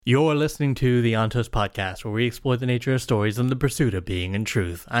You're listening to the Ontos Podcast, where we explore the nature of stories and the pursuit of being and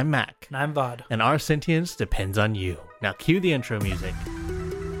truth. I'm Maq. And I'm Vaud. And our sentience depends on you. Now cue the intro music.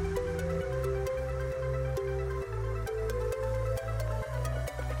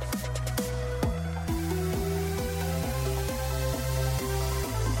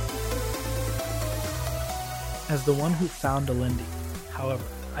 As the one who found Alindi, however,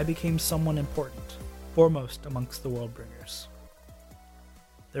 I became someone important, foremost amongst the Worldbringers.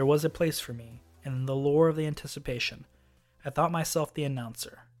 There was a place for me, and in the lore of the anticipation, I thought myself the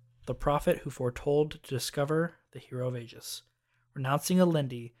announcer, the prophet who foretold to discover the hero of ages. Renouncing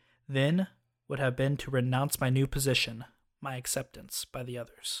Alindi then would have been to renounce my new position, my acceptance by the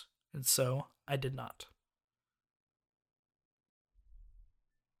others, and so I did not.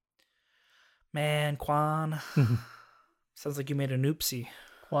 Man, Quan. Sounds like you made an oopsie.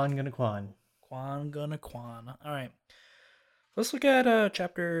 Quan gonna Quan. Quan gonna Quan. All right. Let's look at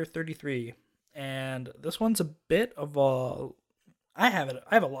chapter 33. And this one's a bit of a... I have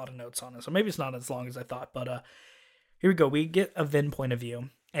a lot of notes on it, so maybe it's not as long as I thought. But here we go. We get a Vin point of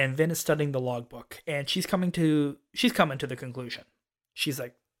view. And Vin is studying the logbook. And she's coming to the conclusion. She's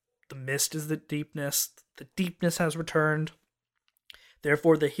like, the mist is the deepness. The deepness has returned.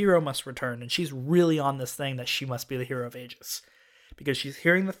 Therefore, the hero must return, and she's really on this thing that she must be the hero of ages. Because she's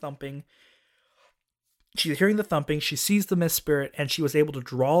hearing the thumping, she sees the mist spirit, and she was able to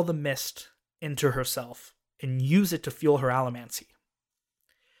draw the mist into herself and use it to fuel her allomancy.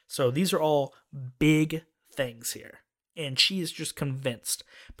 So these are all big things here, and she is just convinced,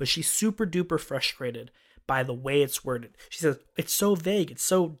 but she's super duper frustrated by the way it's worded. She says, it's so vague, it's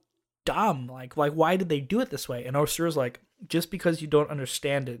so dumb, like why did they do it this way? And Ursula's like, just because you don't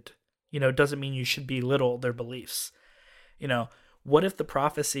understand it, doesn't mean you should belittle their beliefs. What if the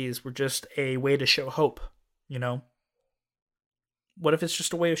prophecies were just a way to show hope? What if it's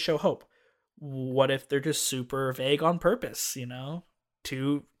just a way to show hope? What if they're just super vague on purpose,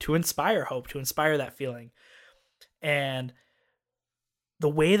 to inspire hope, to inspire that feeling? And the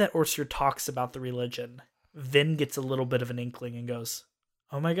way that Ursula talks about the religion, Vin gets a little bit of an inkling and goes,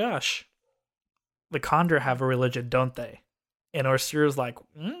 oh my gosh, the Kandra have a religion, don't they? And Ursula's like,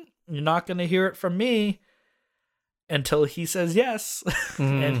 you're not going to hear it from me until he says yes.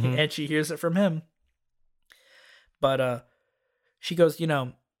 Mm-hmm. and she hears it from him. But she goes,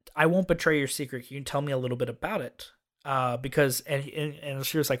 I won't betray your secret. Can you tell me a little bit about it? Because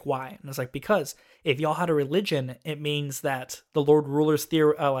Ursula's like, why? And it's like, because if y'all had a religion, it means that the Lord Ruler's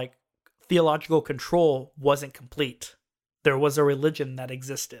theological control wasn't complete. There was a religion that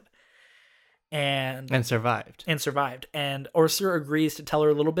existed. And survived. And Ursula agrees to tell her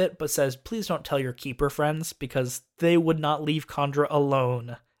a little bit, but says, please don't tell your keeper friends, because they would not leave Kandra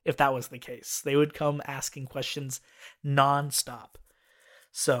alone if that was the case. They would come asking questions nonstop.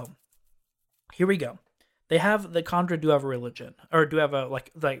 So, here we go. The Kandra do have a religion, or do have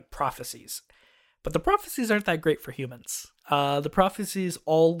like prophecies. But the prophecies aren't that great for humans. The prophecies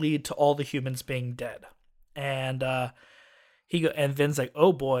all lead to all the humans being dead. And and Vin's like,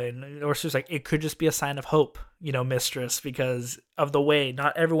 oh boy, and Ursula's like, it could just be a sign of hope, mistress, because of the way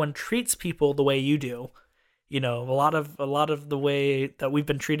not everyone treats people the way you do. A lot of the way that we've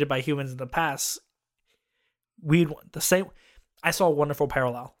been treated by humans in the past, we'd want the same. I saw a wonderful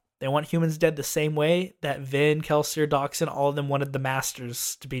parallel. They want humans dead the same way that Vin, Kelsier, Doxson, all of them wanted the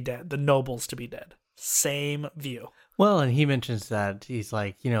masters to be dead, the nobles to be dead. Same view. Well, and he mentions that he's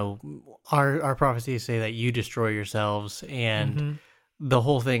like, our prophecies say that you destroy yourselves, and the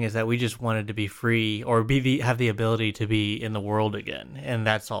whole thing is that we just wanted to be free or have the ability to be in the world again, and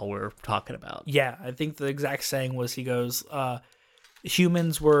that's all we're talking about. Yeah, I think the exact saying was, he goes,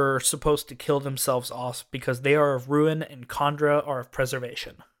 humans were supposed to kill themselves off because they are of ruin and Kandra are of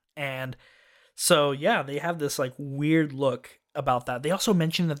preservation. And so, yeah, they have this weird look about that. They also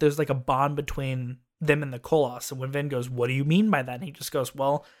mention that there's a bond between them and the Koloss. And when Vin goes, what do you mean by that? And he just goes,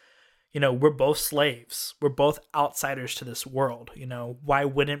 well, we're both slaves. We're both outsiders to this world. Why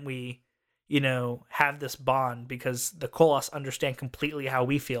wouldn't we, have this bond? Because the Koloss understand completely how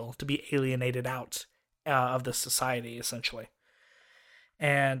we feel to be alienated out of the society, essentially.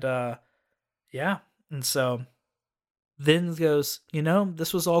 And, yeah. And so Vin goes,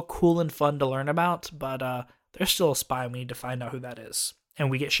 this was all cool and fun to learn about, but there's still a spy. We need to find out who that is. And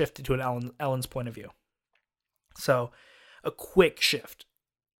we get shifted to Ellen's point of view. So, a quick shift.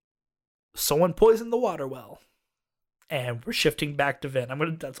 Someone poisoned the water well. And we're shifting back to Vin.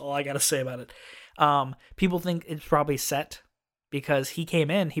 That's all I gotta say about it. People think it's probably set because he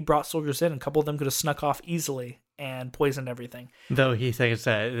came in, he brought soldiers in, and a couple of them could have snuck off easily and poisoned everything. Though he thinks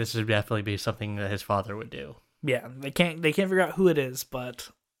that this would definitely be something that his father would do. Yeah, they can't figure out who it is, but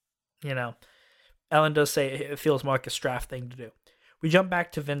You know, Ellen does say it feels more like a Straff thing to do. We jump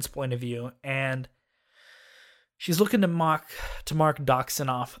back to Vin's point of view, and she's looking to mark Doxson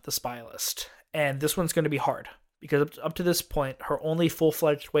off the spy list. And this one's going to be hard, because up to this point, her only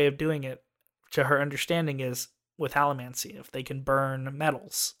full-fledged way of doing it, to her understanding, is with allomancy, if they can burn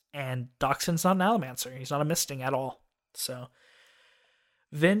metals. And Doxson's not an allomancer. He's not a misting at all. So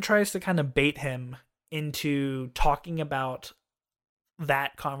Vin tries to kind of bait him into talking about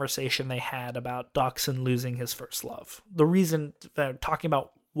that conversation they had about Doxson losing his first love. The reason they're talking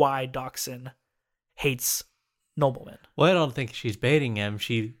about why Doxson hates noblemen. Well, I don't think she's baiting him.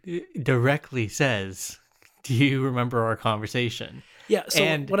 She directly says, "Do you remember our conversation?" Yeah, so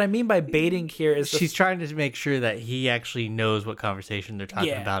and what I mean by baiting here is she's trying to make sure that he actually knows what conversation they're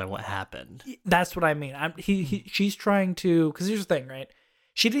talking about and what happened. That's what I mean. She's trying to, because here's the thing, right?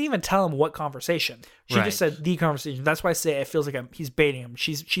 She didn't even tell him what conversation. She just said the conversation. That's why I say it feels like he's baiting him.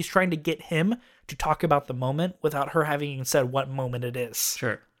 She's trying to get him to talk about the moment without her having even said what moment it is.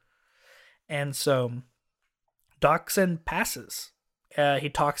 Sure. And so Doxson passes. He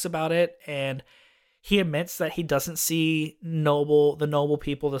talks about it, and he admits that he doesn't see the noble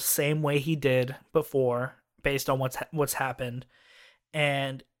people the same way he did before, based on what's happened.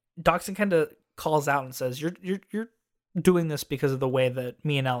 And Doxson kind of calls out and says, "You're doing this because of the way that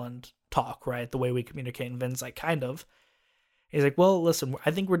me and Ellen talk, right? The way we communicate." And Vin's like, kind of. He's like, "Well, listen, I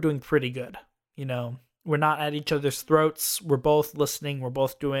think we're doing pretty good. You know, we're not at each other's throats. We're both listening. We're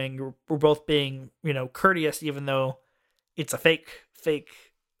both being, courteous, even though it's a fake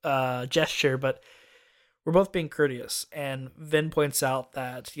gesture, but we're both being courteous." And Vin points out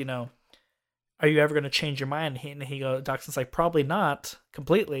that, "Are you ever going to change your mind?" And he goes, Doxson's like, "Probably not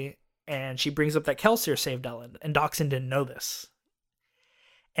completely." And she brings up that Kelsier saved Ellen, and Doxson didn't know this.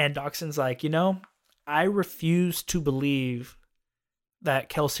 And Doxson's like, "I refuse to believe that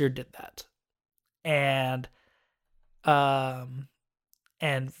Kelsier did that." And Vin's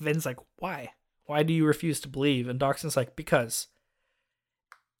like, "Why? Why do you refuse to believe?" And Doxson's like, "Because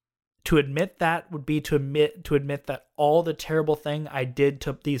to admit that would be to admit that all the terrible thing I did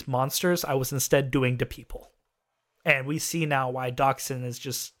to these monsters, I was instead doing to people." And we see now why Doxson is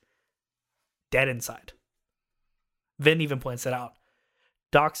just dead inside. Vin even points it out.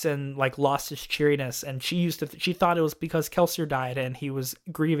 Doxson lost his cheeriness, and she thought it was because Kelsier died and he was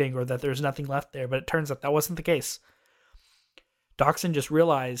grieving, or that there's nothing left there, but it turns out that wasn't the case. Doxson just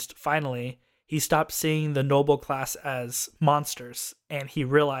realized, finally, he stopped seeing the noble class as monsters, and he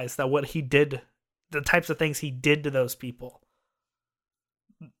realized that what he did, the types of things he did to those people,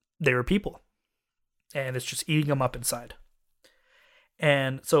 they were people. And it's just eating them up inside.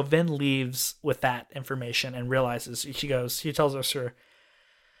 And so Vin leaves with that information and realizes, he tells her, "Sir,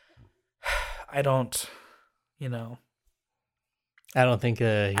 I don't think he's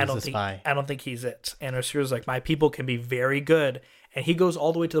a spy. I don't think he's it." And Ursula's like, "My people can be very good." And he goes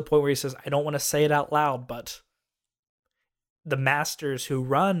all the way to the point where he says, "I don't want to say it out loud, but the masters who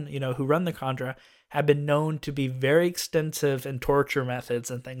run the Kandra have been known to be very extensive in torture methods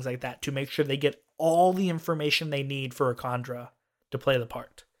and things like that to make sure they get all the information they need for a Kandra to play the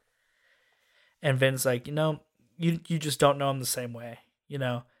part." And Vin's like, you just don't know him the same way.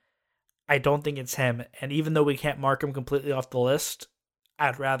 I don't think it's him. And even though we can't mark him completely off the list,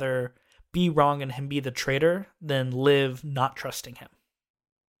 I'd rather be wrong and him be the traitor than live not trusting him.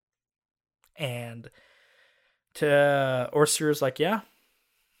 And to Orsur's like, "Yeah,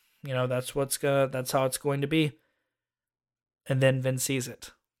 that's how it's going to be." And then Vin sees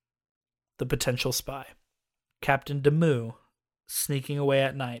it. The potential spy, Captain Demu, sneaking away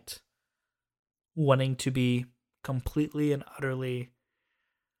at night, wanting to be completely and utterly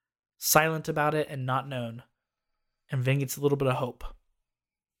silent about it and not known. And Vin gets a little bit of hope.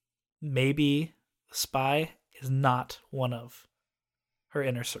 Maybe the spy is not one of her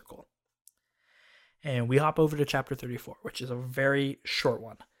inner circle. And we hop over to chapter 34, which is a very short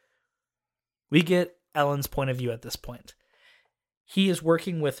one. We get Ellen's point of view at this point. He is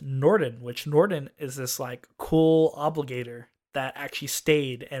working with Norden, which Norden is this cool obligator that actually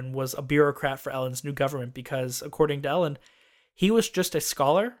stayed and was a bureaucrat for Ellen's new government, because according to Ellen, he was just a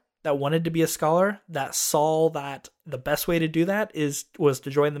scholar that wanted to be a scholar, that saw that the best way to do that was to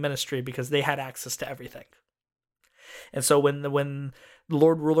join the ministry because they had access to everything. And so when the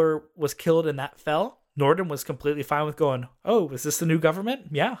Lord Ruler was killed and that fell, Norden was completely fine with going, "Oh, is this the new government?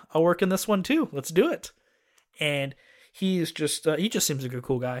 Yeah, I'll work in this one too. Let's do it." And he's just he just seems like a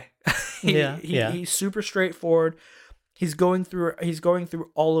cool guy. He's super straightforward. He's going through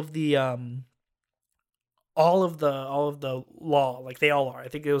all of the law, like they all are. I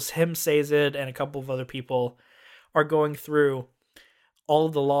think it was him, Sazed, and a couple of other people are going through all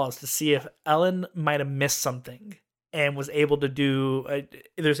of the laws to see if Ellen might have missed something and was able to do.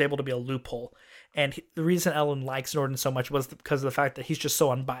 There's able to be a loophole. And the reason Ellen likes Norden so much was because of the fact that he's just so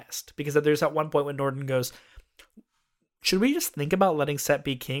unbiased. Because there's that one point when Norden goes, should we just think about letting Set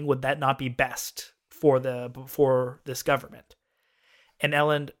be king? Would that not be best for this government? And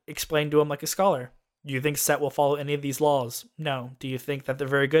Ellen explained to him like a scholar, do you think Set will follow any of these laws? No. Do you think that they're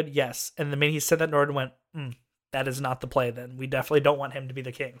very good? Yes. And the minute he said that, Norden went, that is not the play then. We definitely don't want him to be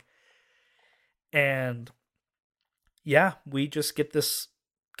the king. And yeah, we just get this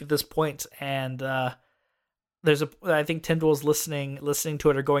point, and I think Tyndall's listening to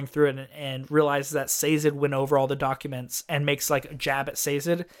it or going through it and realizes that Sazed went over all the documents and makes like a jab at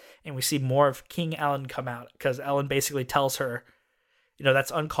Sazed, and we see more of King Ellen come out because Ellen basically tells her,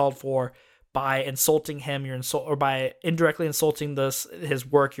 that's uncalled for. By insulting him, or by indirectly insulting his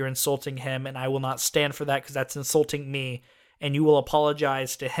work, you're insulting him, and I will not stand for that because that's insulting me, and you will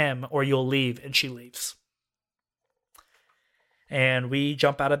apologize to him or you'll leave, and she leaves. And we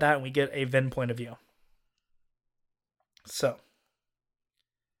jump out of that and we get a Vin point of view. So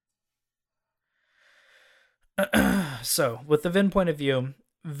with the Vin point of view,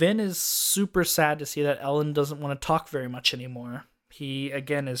 Vin is super sad to see that Ellen doesn't want to talk very much anymore. He,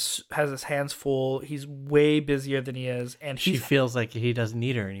 again, has his hands full. He's way busier than he is. And she feels like he doesn't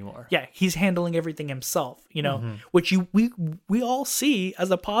need her anymore. Yeah, he's handling everything himself, which we all see as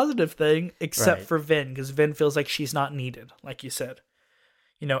a positive thing, except for Vin, because Vin feels like she's not needed, like you said.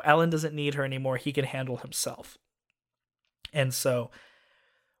 Ellen doesn't need her anymore. He can handle himself. And so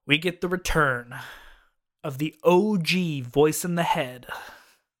we get the return of the OG voice in the head.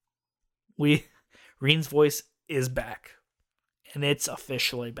 Reen's voice is back. And it's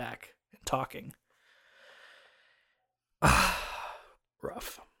officially back and talking.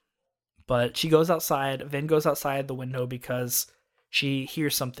 Rough. But she goes outside. Vin goes outside the window because she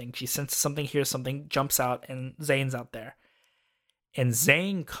hears something. She senses something, hears something, jumps out, and Zane's out there. And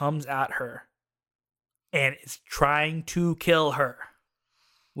Zane comes at her and is trying to kill her.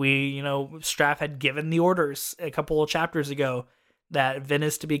 Straff had given the orders a couple of chapters ago that Vin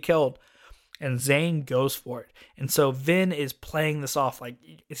is to be killed. And Zane goes for it. And so Vin is playing this off like,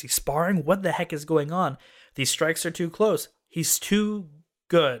 is he sparring? What the heck is going on? These strikes are too close. He's too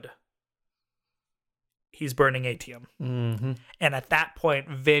good. He's burning ATM. Mm-hmm. And at that point,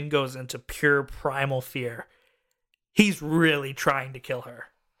 Vin goes into pure primal fear. He's really trying to kill her.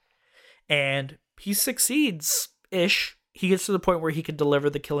 And he succeeds-ish. He gets to the point where he can deliver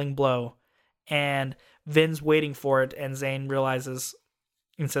the killing blow. And Vin's waiting for it. And Zane realizes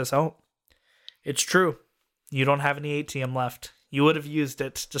and says, oh, it's true. You don't have any ATM left. You would have used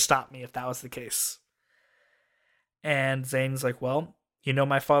it to stop me if that was the case. And Zane's like, well,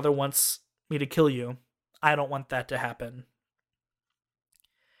 my father wants me to kill you. I don't want that to happen.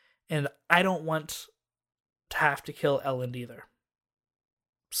 And I don't want to have to kill Ellen either.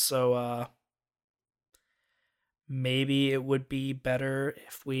 So, maybe it would be better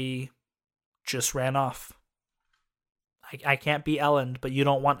if we just ran off. I can't be Ellen, but you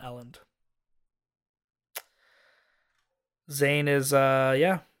don't want Ellen. Zane is,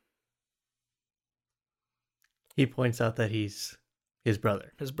 He points out that he's his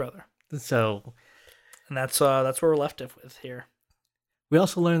brother. His brother. So, and that's where we're left with here. We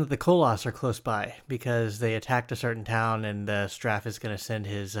also learn that the Koloss are close by because they attacked a certain town, and Straff is going to send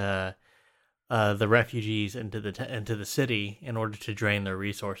his the refugees into the city in order to drain their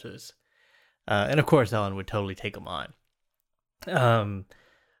resources. And of course, Ellen would totally take them on.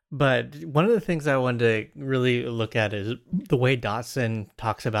 But one of the things I wanted to really look at is the way Dotson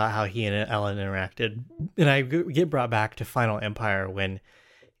talks about how he and Ellen interacted. And I get brought back to Final Empire when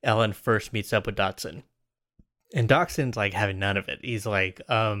Ellen first meets up with Dotson. And Dotson's like having none of it. He's like,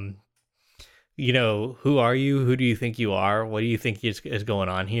 who are you? Who do you think you are? What do you think is going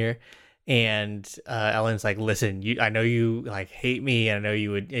on here? And Ellen's like, listen, I know you like hate me, and I know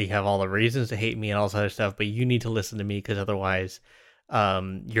you have all the reasons to hate me and all this other stuff, but you need to listen to me because otherwise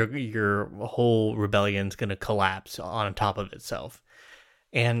your whole rebellion's going to collapse on top of itself.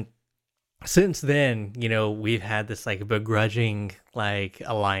 And since then, we've had this like begrudging like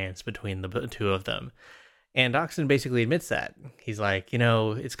alliance between the two of them. And Dotson basically admits that. He's like,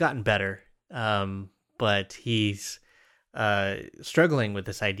 it's gotten better. But he's struggling with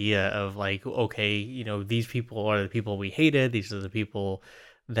this idea of like, okay, these people are the people we hated. These are the people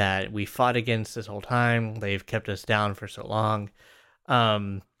that we fought against this whole time. They've kept us down for so long.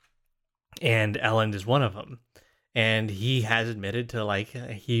 And Ellen is one of them. And he has admitted to like,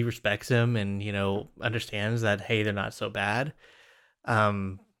 he respects him and, understands that, hey, they're not so bad.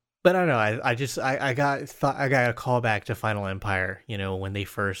 But I don't know. I got a call back to Final Empire. You know, when they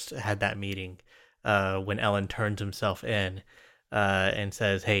first had that meeting, when Ellen turns himself in, and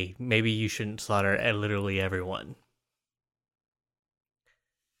says, "Hey, maybe you shouldn't slaughter literally everyone."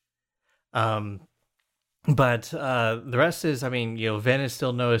 Um, but the rest is, I mean, you know, Ven is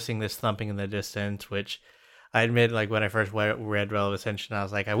still noticing this thumping in the distance, which I admit, like when I first read Well of Ascension, I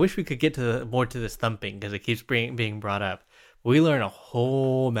was like, I wish we could get to more to this thumping because it keeps being brought up. We learn a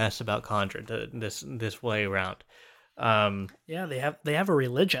whole mess about Conjure this way around. Yeah, they have a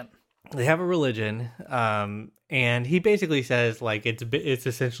religion. They have a religion, and he basically says like it's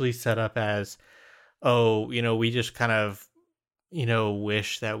essentially set up as, oh, you know, we just kind of, you know,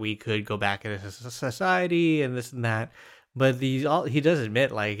 wish that we could go back into society and this and that. But he does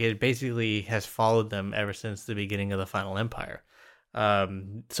admit like it basically has followed them ever since the beginning of the Final Empire.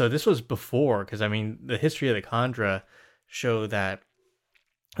 So this was before, because I mean the history of the Khandra show that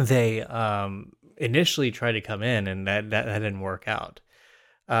they initially tried to come in and that didn't work out.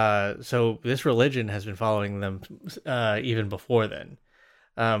 So this religion has been following them even before then.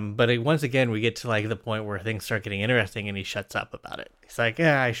 But once again, we get to like the point where things start getting interesting, and he shuts up about it. He's like,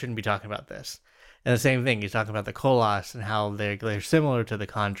 "Yeah, I shouldn't be talking about this." And the same thing, he's talking about the Koloss and how they're similar to the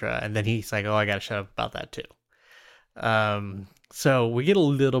Khandra, and then he's like, "Oh, I got to shut up about that too." So we get a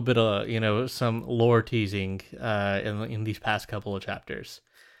little bit of, you know, some lore teasing in these past couple of chapters.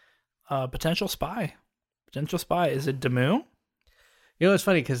 Potential spy. Is it Demu? You know, it's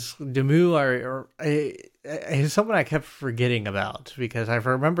funny because Demu is someone I kept forgetting about, because I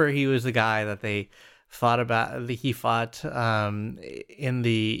remember he was the guy that they fought about. He fought in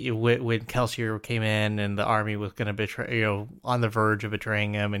the when Kelsier came in and the army was going to betray, you know, on the verge of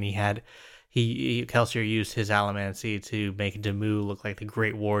betraying him, and Kelsier used his allomancy to make Demu look like the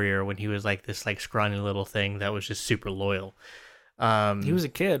great warrior when he was like this like scrawny little thing that was just super loyal. He was a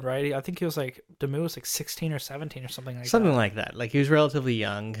kid, right? I think he was like, Demu was like 16 or 17 or something like that. Something like that. Like he was relatively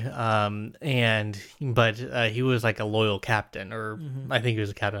young, but he was like a loyal captain, or I think he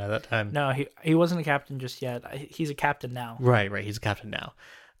was a captain at that time. No, he wasn't a captain just yet. He's a captain now. Right. He's a captain now.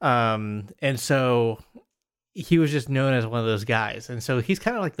 And so he was just known as one of those guys. And so he's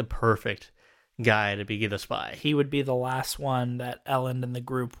kind of like the perfect guy to be the spy. He would be the last one that Ellen and the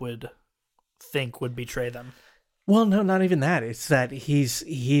group would think would betray them. Well, no, not even that. It's that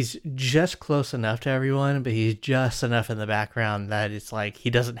he's just close enough to everyone, but he's just enough in the background that it's like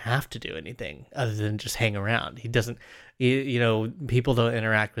he doesn't have to do anything other than just hang around. He doesn't, you know, people don't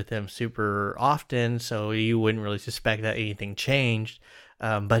interact with him super often, so you wouldn't really suspect that anything changed.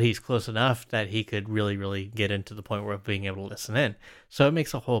 But he's close enough that he could really, really get into the point where being able to listen in. So it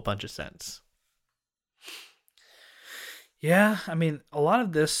makes a whole bunch of sense. Yeah, I mean, a lot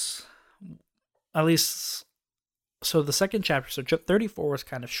of this, at least. So the second chapter, so 34 was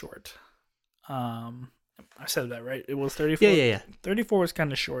kind of short. I said that, right? It was 34? Yeah. 34 was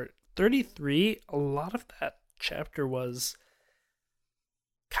kind of short. 33, a lot of that chapter was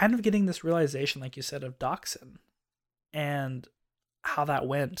kind of getting this realization, like you said, of Doxin and how that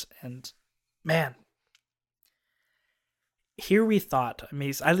went. And man, here we thought, I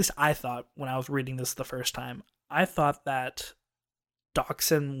mean, at least I thought when I was reading this the first time, I thought that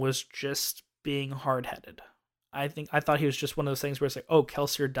Doxin was just being hard-headed. I thought he was just one of those things where it's like, oh,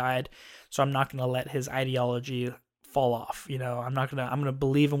 Kelsier died, so I'm not going to let his ideology fall off. You know, I'm going to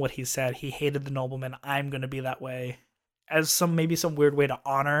believe in what he said. He hated the nobleman. I'm going to be that way, as maybe some weird way to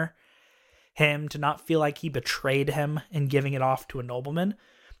honor him, to not feel like he betrayed him in giving it off to a nobleman.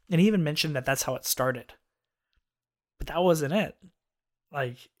 And he even mentioned that that's how it started. But that wasn't it.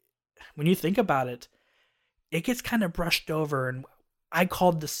 Like, when you think about it, it gets kind of brushed over, and I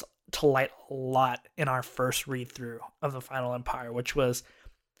called this to light a lot in our first read through of the Final Empire, which was,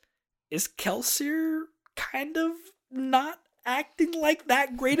 is Kelsier kind of not acting like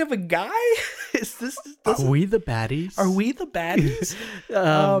that great of a guy? Are we the baddies?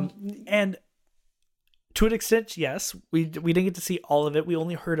 And to an extent, yes, we didn't get to see all of it. We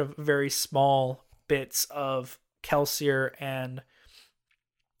only heard of very small bits of Kelsier and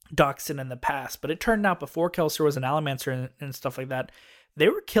Doxin in the past, but it turned out before Kelsier was an Allomancer and stuff like that, they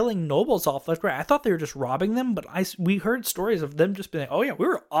were killing nobles off left right. I thought they were just robbing them, but we heard stories of them just being like, oh yeah, we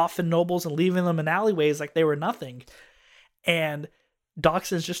were offing nobles and leaving them in alleyways like they were nothing. And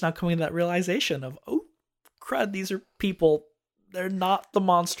Doxin's just now coming to that realization of, oh crud, these are people. They're not the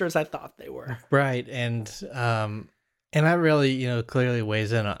monsters I thought they were. Right, and that really, you know, clearly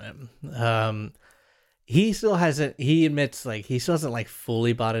weighs in on him. He still hasn't. He admits like he still hasn't like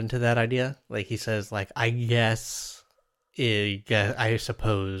fully bought into that idea. Like he says, like I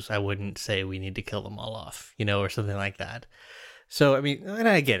suppose I wouldn't say we need to kill them all off, you know, or something like that. So, I mean, and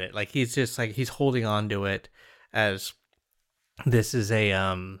I get it. Like, he's just like, he's holding on to it as this is a,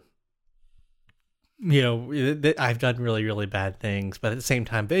 I've done really, really bad things, but at the same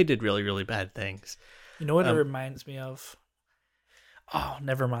time, they did really, really bad things. You know what it reminds me of? Oh,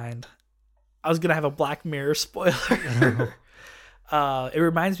 never mind. I was going to have a Black Mirror spoiler. It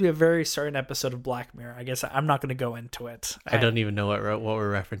reminds me of a very certain episode of Black Mirror. I guess I'm not going to go into it. I don't even know what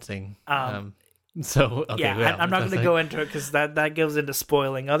we're referencing. So okay, yeah, I'm not going to go into it because that goes into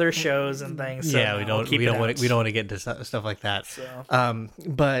spoiling other shows and things. So yeah, we don't want to get into stuff like that. So.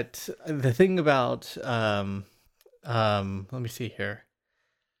 But the thing about let me see here.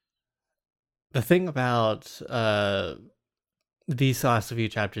 The thing about these last few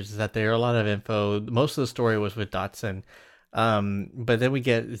chapters is that there are a lot of info. Most of the story was with Dotson. But then we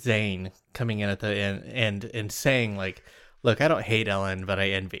get Zane coming in at the end and saying like, look, I don't hate Ellen, but I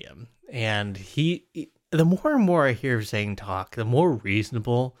envy him. And the more and more I hear Zane talk, the more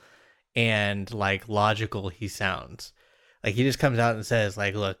reasonable and like logical he sounds. Like he just comes out and says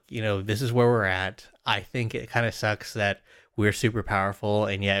like, look, this is where we're at. I think it kind of sucks that we're super powerful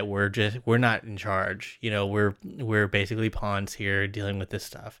and yet we're not in charge. We're basically pawns here dealing with this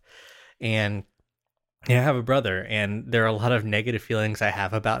stuff. And I have a brother, and there are a lot of negative feelings I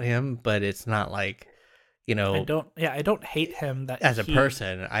have about him, but it's not like, I don't hate him as a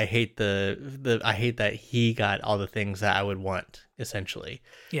person. I hate I hate that he got all the things that I would want, essentially.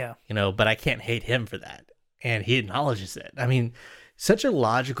 Yeah. But I can't hate him for that. And he acknowledges it. I mean, such a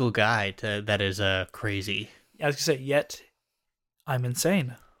logical guy that is crazy. I was going to say, yet I'm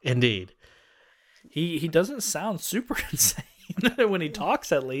insane. Indeed. He doesn't sound super insane. When he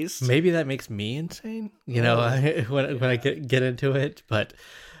talks, at least. Maybe that makes me insane, when I get into it. But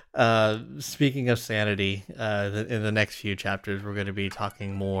speaking of sanity, in the next few chapters, we're going to be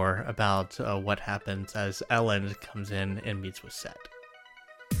talking more about what happens as Ellen comes in and meets with Set.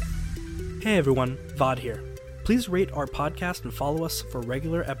 Hey everyone, Vaud here. Please rate our podcast and follow us for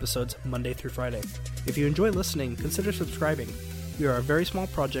regular episodes Monday through Friday. If you enjoy listening, consider subscribing. We are a very small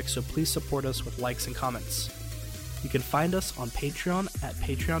project, so please support us with likes and comments. You can find us on Patreon at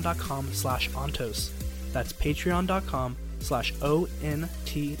patreon.com/ontos. That's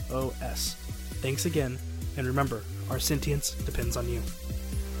patreon.com/ONTOS. Thanks again, and remember, our sentience depends on you.